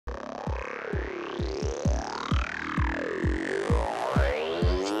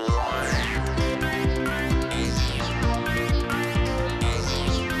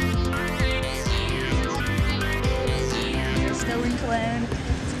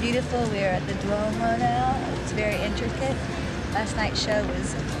beautiful. We're at the Duomo now. It's very intricate. Last night's show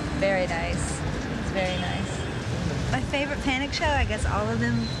was very nice. It's very nice. My favorite Panic show, I guess all of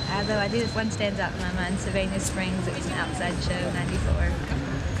them, although I do, one stands out in my mind, Sylvania Springs. It was an outside show, '94.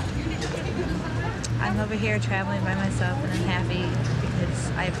 I'm over here traveling by myself and I'm happy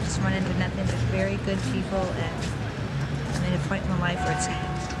because I've just run into nothing but very good people, and I'm at a point in my life where it's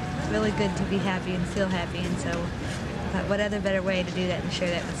really good to be happy and feel happy, and so I thought, what other better way to do that and share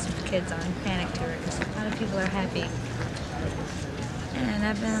that with some kids on Panic Tour, because a lot of people are happy. And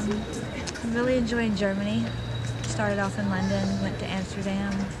I'm really enjoying Germany. Started off in London, went to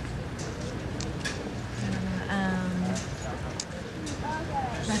Amsterdam.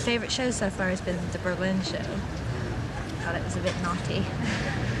 My favorite show so far has been the Berlin show. Thought it was a bit naughty.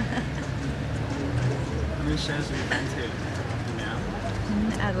 How many shows have you been to now?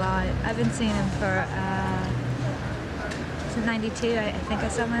 A lot. I've been seeing them for, since '92, I think I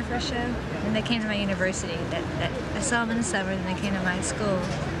saw my first show. And they came to my university. I saw them in the summer, and they came to my school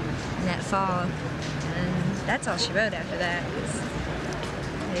in that fall. And that's all she wrote after that, because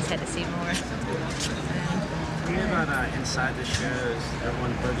I just had to see more. What do you about inside the shows,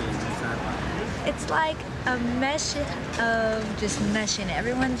 everyone boogieing? What's that like? It's like a mesh of just meshing.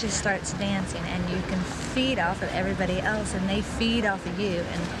 Everyone just starts dancing, and you can feed off of everybody else, and they feed off of you.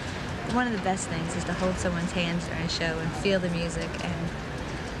 And one of the best things is to hold someone's hands during a show and feel the music. And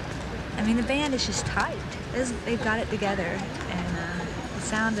I mean, the band is just tight. They've got it together. And the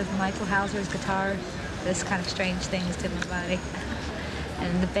sound of Michael Hauser's guitar does kind of strange things to my body.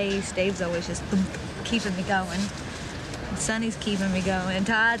 And the bass, Dave's always just keeping me going. And Sonny's keeping me going, and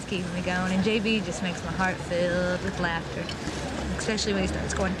Todd's keeping me going, and JB just makes my heart filled with laughter. Especially when he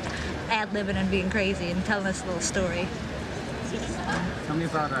starts going ad-libbing and being crazy and telling us a little story. Tell me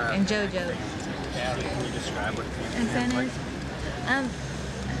about and JoJo. Can you describe what Panic is?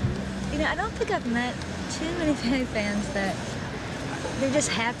 You know, I don't think I've met too many Panic fans that they're just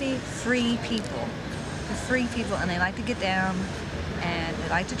happy, free people. They're free people, and they like to get down, and they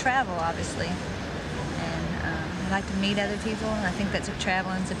like to travel, obviously. And they like to meet other people, and I think that's what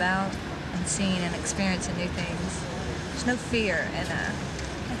traveling's about, and seeing and experiencing new things. There's no fear, and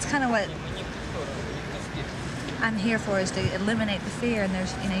that's kind of what I'm here for, is to eliminate the fear. And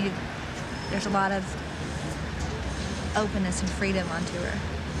there's, you know, there's a lot of openness and freedom on tour,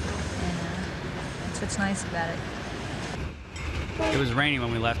 and that's what's nice about it. It was raining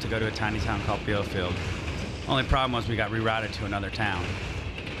when we left to go to a tiny town called Bielefeld. Only problem was we got rerouted to another town.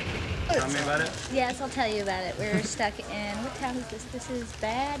 Tell me about it? Yes, I'll tell you about it. We're stuck in, what town is this? This is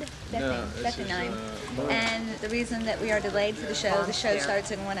Bad? Beckenheim. And the reason that we are delayed for the show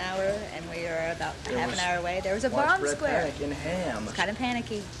starts in 1 hour, and we are about half an hour away. There was a bomb square. Panic in Ham. It's kind of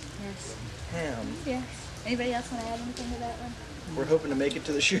panicky. Yes. Ham. Yes. Anybody else want to add anything to that one? We're hoping to make it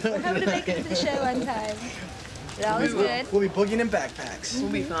to the show. We're hoping to make it to the show on time. But all is good. We'll be boogieing in backpacks.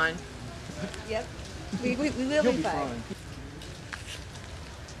 We'll be fine. Yep. We will be fine.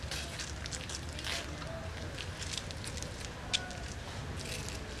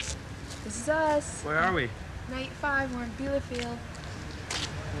 This is us. Where are we? Night 5, we're in Bielefeld.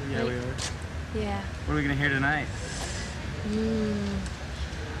 Yeah, we are. Yeah. What are we going to hear tonight?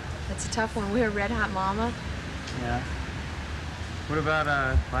 That's a tough one. We heard Red Hot Mama. Yeah. What about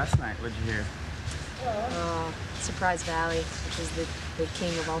last night? What'd you hear? Surprise Valley, which is the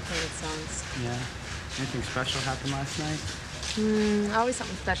king of all Panic songs. Yeah. Anything special happened last night? Always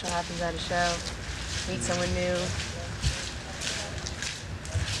something special happens at a show. Meet someone new.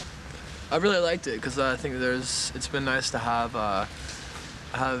 I really liked it because I think it's been nice to have a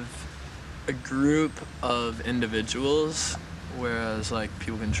group of individuals, whereas like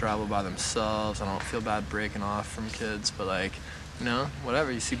people can travel by themselves. I don't feel bad breaking off from kids, but like, you know,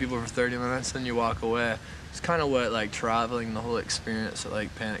 whatever. You see people for 30 minutes, then you walk away. It's kind of what like traveling, the whole experience that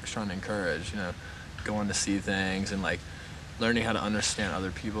like Panic's trying to encourage. You know, going to see things and like learning how to understand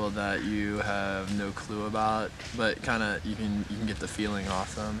other people that you have no clue about, but kind of you can get the feeling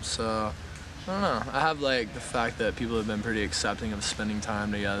off them. So I don't know. I have like the fact that people have been pretty accepting of spending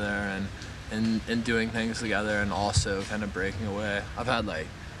time together and doing things together, and also kind of breaking away. I've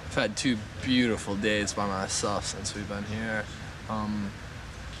had 2 beautiful days by myself since we've been here.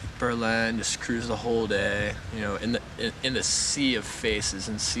 Berlin, just cruise the whole day, you know, in the sea of faces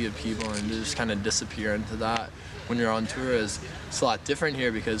and sea of people, and just kind of disappear into that. When you're on tour, it's a lot different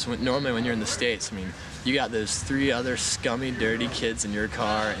here, because normally when you're in the States, I mean, you got those 3 other scummy, dirty kids in your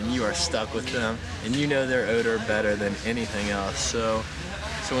car, and you are stuck with them, and you know their odor better than anything else. So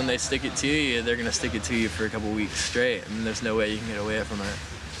when they stick it to you, they're gonna stick it to you for a couple weeks straight, and there's no way you can get away from it.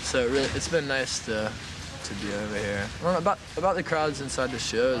 So it's been nice to to be over here. I don't know, about the crowds inside the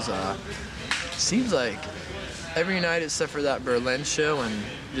shows, seems like every night except for that Berlin show, and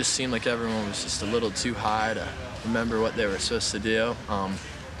it just seemed like everyone was just a little too high to remember what they were supposed to do.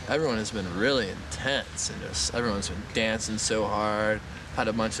 Everyone has been really intense, and just everyone's been dancing so hard. Had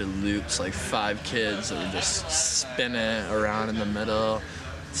a bunch of loops, like 5 kids that were just spinning around in the middle.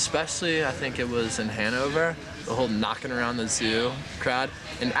 Especially, I think it was in Hanover, the whole knocking around the zoo crowd.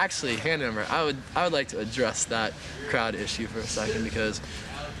 And actually, Hanover, I would like to address that crowd issue for a second, because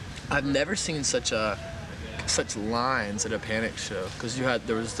I've never seen such lines at a Panic show. Because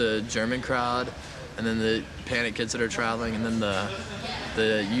there was the German crowd, and then the Panic kids that are traveling, and then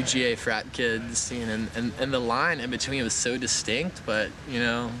the UGA frat kids scene, and the line in between was so distinct, but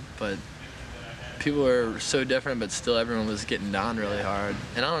people were so different, but still everyone was getting down really hard.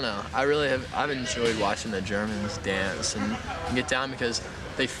 And I don't know, I've enjoyed watching the Germans dance and get down, because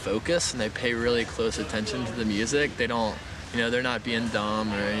they focus and they pay really close attention to the music. They don't, they're not being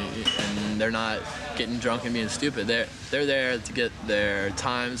dumb, and they're not getting drunk and being stupid. They're there to get their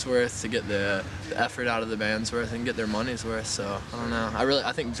time's worth, to get the effort out of the band's worth, and get their money's worth. So I don't know.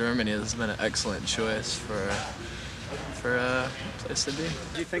 I think Germany has been an excellent choice for a place to be.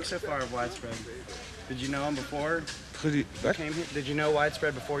 What do you think so far of Widespread? Did you know him before Pretty, you what? came here? Did you know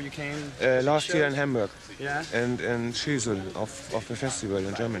Widespread before you came? Last year in Hamburg. Yeah? And Schüssel of the festival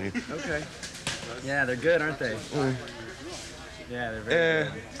in Germany. Okay. Yeah, they're good, aren't they? Yeah, they're very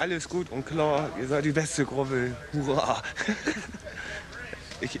good. Alles gut und klar, ihr seid die beste Gruppe. Hurra!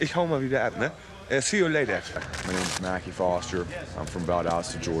 ich hau mal wieder ab, ne? See you later. My name's Mackie Foster. I'm from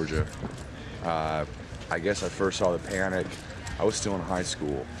Valdosta, Georgia. I guess I first saw the Panic. I was still in high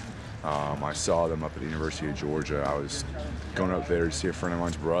school. I saw them up at the University of Georgia. I was going up there to see a friend of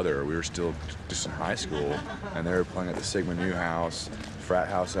mine's brother. We were still just in high school, and they were playing at the Sigma Nu House, frat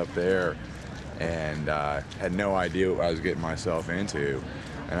house up there, and had no idea what I was getting myself into.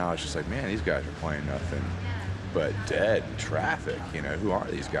 And I was just like, man, these guys are playing nothing but dead traffic. Who are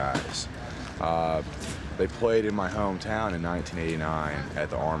these guys? They played in my hometown in 1989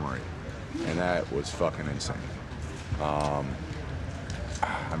 at the Armory, and that was fucking insane.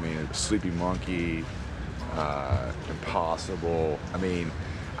 I mean, Sleepy Monkey, Impossible. I mean,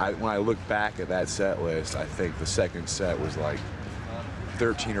 when I look back at that set list, I think the second set was like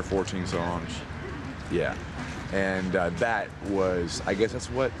 13 or 14 songs. Yeah. And that was, I guess that's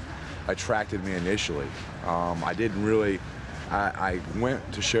what attracted me initially. I didn't really, I went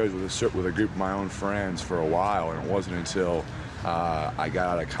to shows with a group of my own friends for a while, and it wasn't until I got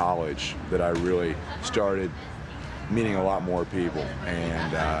out of college that I really started meeting a lot more people.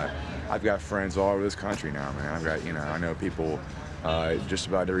 And I've got friends all over this country now, man. I've got, I know people just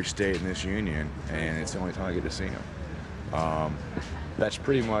about every state in this union, and it's the only time I get to see them. That's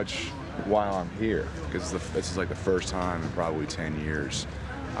pretty much why I'm here, because this is like the first time in probably 10 years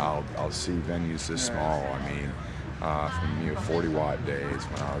I'll see venues this small. I mean, from 40-watt days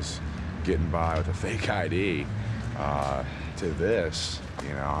when I was getting by with a fake ID to this,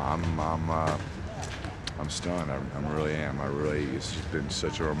 I'm stunned. I really am. It's just been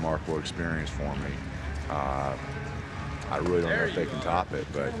such a remarkable experience for me. I really don't know if they can top it,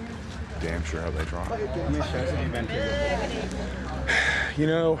 but damn sure hope they try. How many shows have you been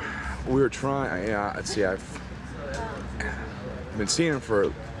to? We were trying. Let's see. I've been seeing them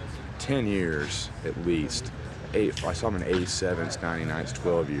for 10 years at least. I saw them in '87. It's 99. It's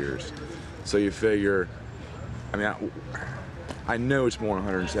 12 years. So you figure. I mean, I know it's more than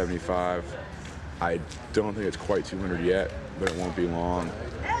 175. I don't think it's quite 200 yet, but it won't be long.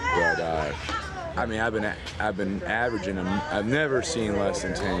 But I mean, I've been averaging them. I've never seen less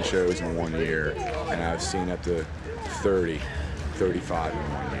than 10 shows in 1 year, and I've seen up to 30, 35 in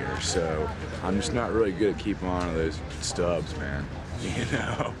 1 year. So I'm just not really good at keeping on to those stubs, man.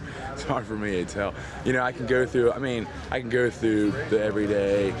 It's hard for me to tell. I can go through. I mean, I can go through the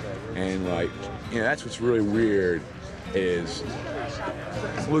everyday, and that's what's really weird is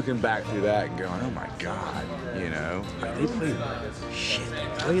looking back through that and going, oh my God, they play shit. They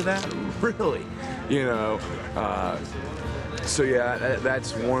play that? Really? So yeah,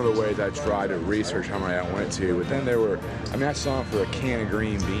 that's one of the ways I tried to research how many I went to. But then I saw them for a can of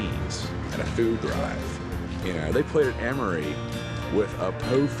green beans at a food drive. They played at Emory with a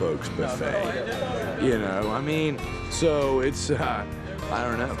Po Folks buffet. So it's, I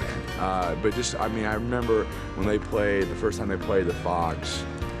don't know, man. But just, I remember when they played, the first time they played the Fox,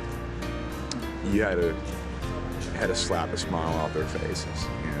 you had to slap a smile off their faces,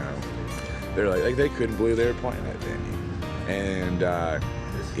 They're like they couldn't believe they were playing that venue. And,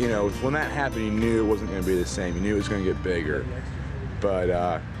 when that happened, you knew it wasn't going to be the same. You knew it was going to get bigger.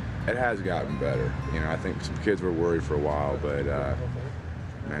 But It has gotten better. You know, I think some kids were worried for a while, but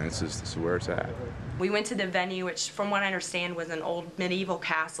man, this is where it's at. We went to the venue, which from what I understand was an old medieval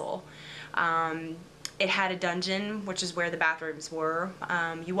castle. It had a dungeon, which is where the bathrooms were.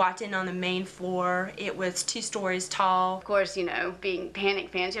 You walked in on the main floor. It was 2 stories tall. Of course, you know, being Panic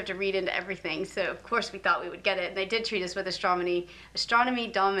fans, you have to read into everything, so of course we thought we would get it. They did treat us with Astronomy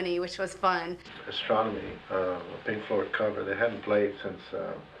Domini, which was fun. Astronomy, a Pink Floyd cover. They hadn't played since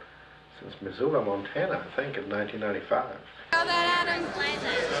Missoula, Montana, I think, in 1995. All that, Adam?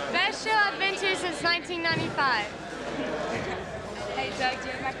 Best show I've been to since 1995. Hey, Doug, do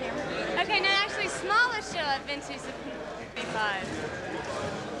you have my camera? Okay, no, actually, smallest show I've been to since 1995.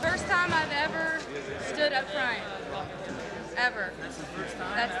 First time I've ever stood up front. Ever. That's the first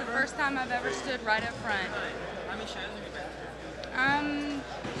time? That's the first time I've ever stood right up front. How many shows have you been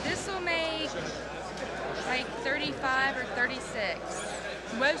to? This will make like 35 or 36.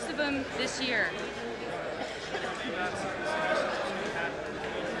 Most of them this year.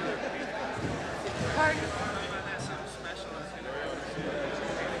 Pardon?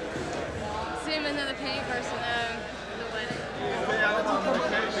 Seeing another paint person the wedding.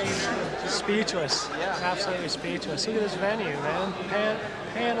 Speechless. Absolutely speechless. Look at this venue, man.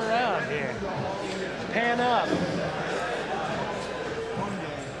 Pan around here. Pan up.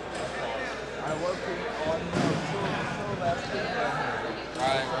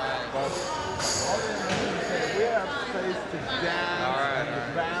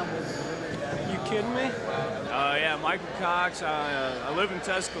 You kidding me? Yeah, Michael Cox. I live in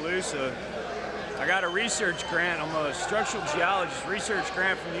Tuscaloosa. I got a research grant. I'm a structural geologist research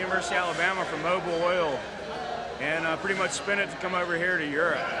grant from the University of Alabama for Mobil Oil, and pretty much spent it to come over here to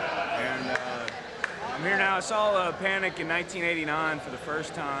Europe. And I'm here now. I saw Panic in 1989 for the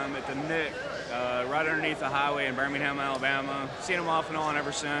first time at the Nick, right underneath the highway in Birmingham, Alabama. Seen them off and on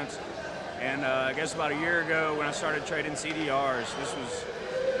ever since. And I guess about a year ago when I started trading CDRs,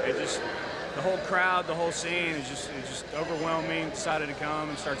 the whole crowd, the whole scene it just overwhelmed me. Decided to come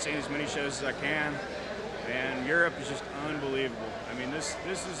and start seeing as many shows as I can. And Europe is just unbelievable. I mean, this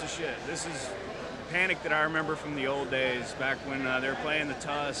is the shit. This is Panic that I remember from the old days, back when they were playing the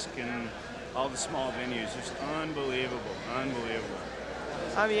Tusk and all the small venues. Just unbelievable, unbelievable.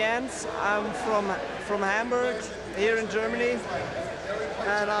 I'm Jens. I'm from Hamburg, here in Germany,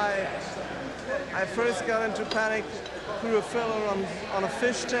 and I first got into Panic through a filler on a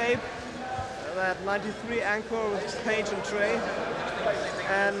fish tape, that 93 Encore with Page and Trey,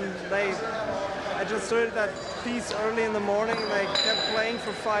 and I just heard that piece early in the morning. They kept playing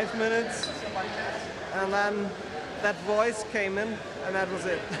for 5 minutes, and then that voice came in, and that was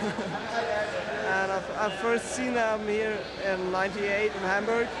it. And I've first seen them here in '98 in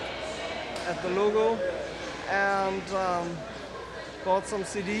Hamburg at the Logo, and bought some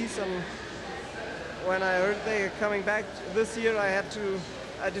CDs. And when I heard they were coming back this year,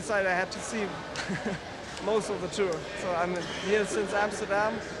 I decided I had to see most of the tour. So I'm here since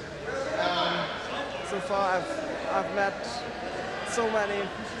Amsterdam. So far I've met so many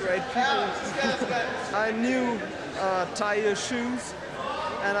great people. I knew Tie Your Shoes,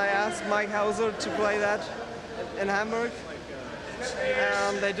 and I asked Mike Hauser to play that in Hamburg,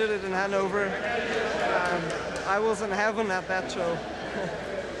 and they did it in Hanover. I was in heaven at that show.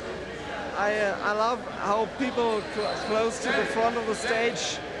 I love how people close to the front of the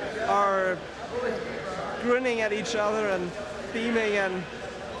stage are grinning at each other and beaming and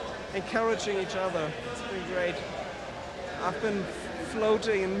encouraging each other. It's been great. I've been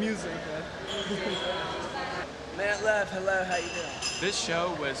floating in music. Man Love, hello, how you doing? This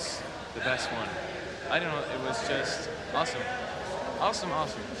show was the best one. I don't know, it was just awesome. Awesome.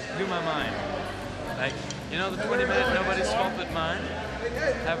 Blew my mind. Like, you know, the 20-minute Nobody's Fault But Mine?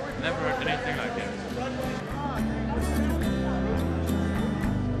 I've never heard anything like it.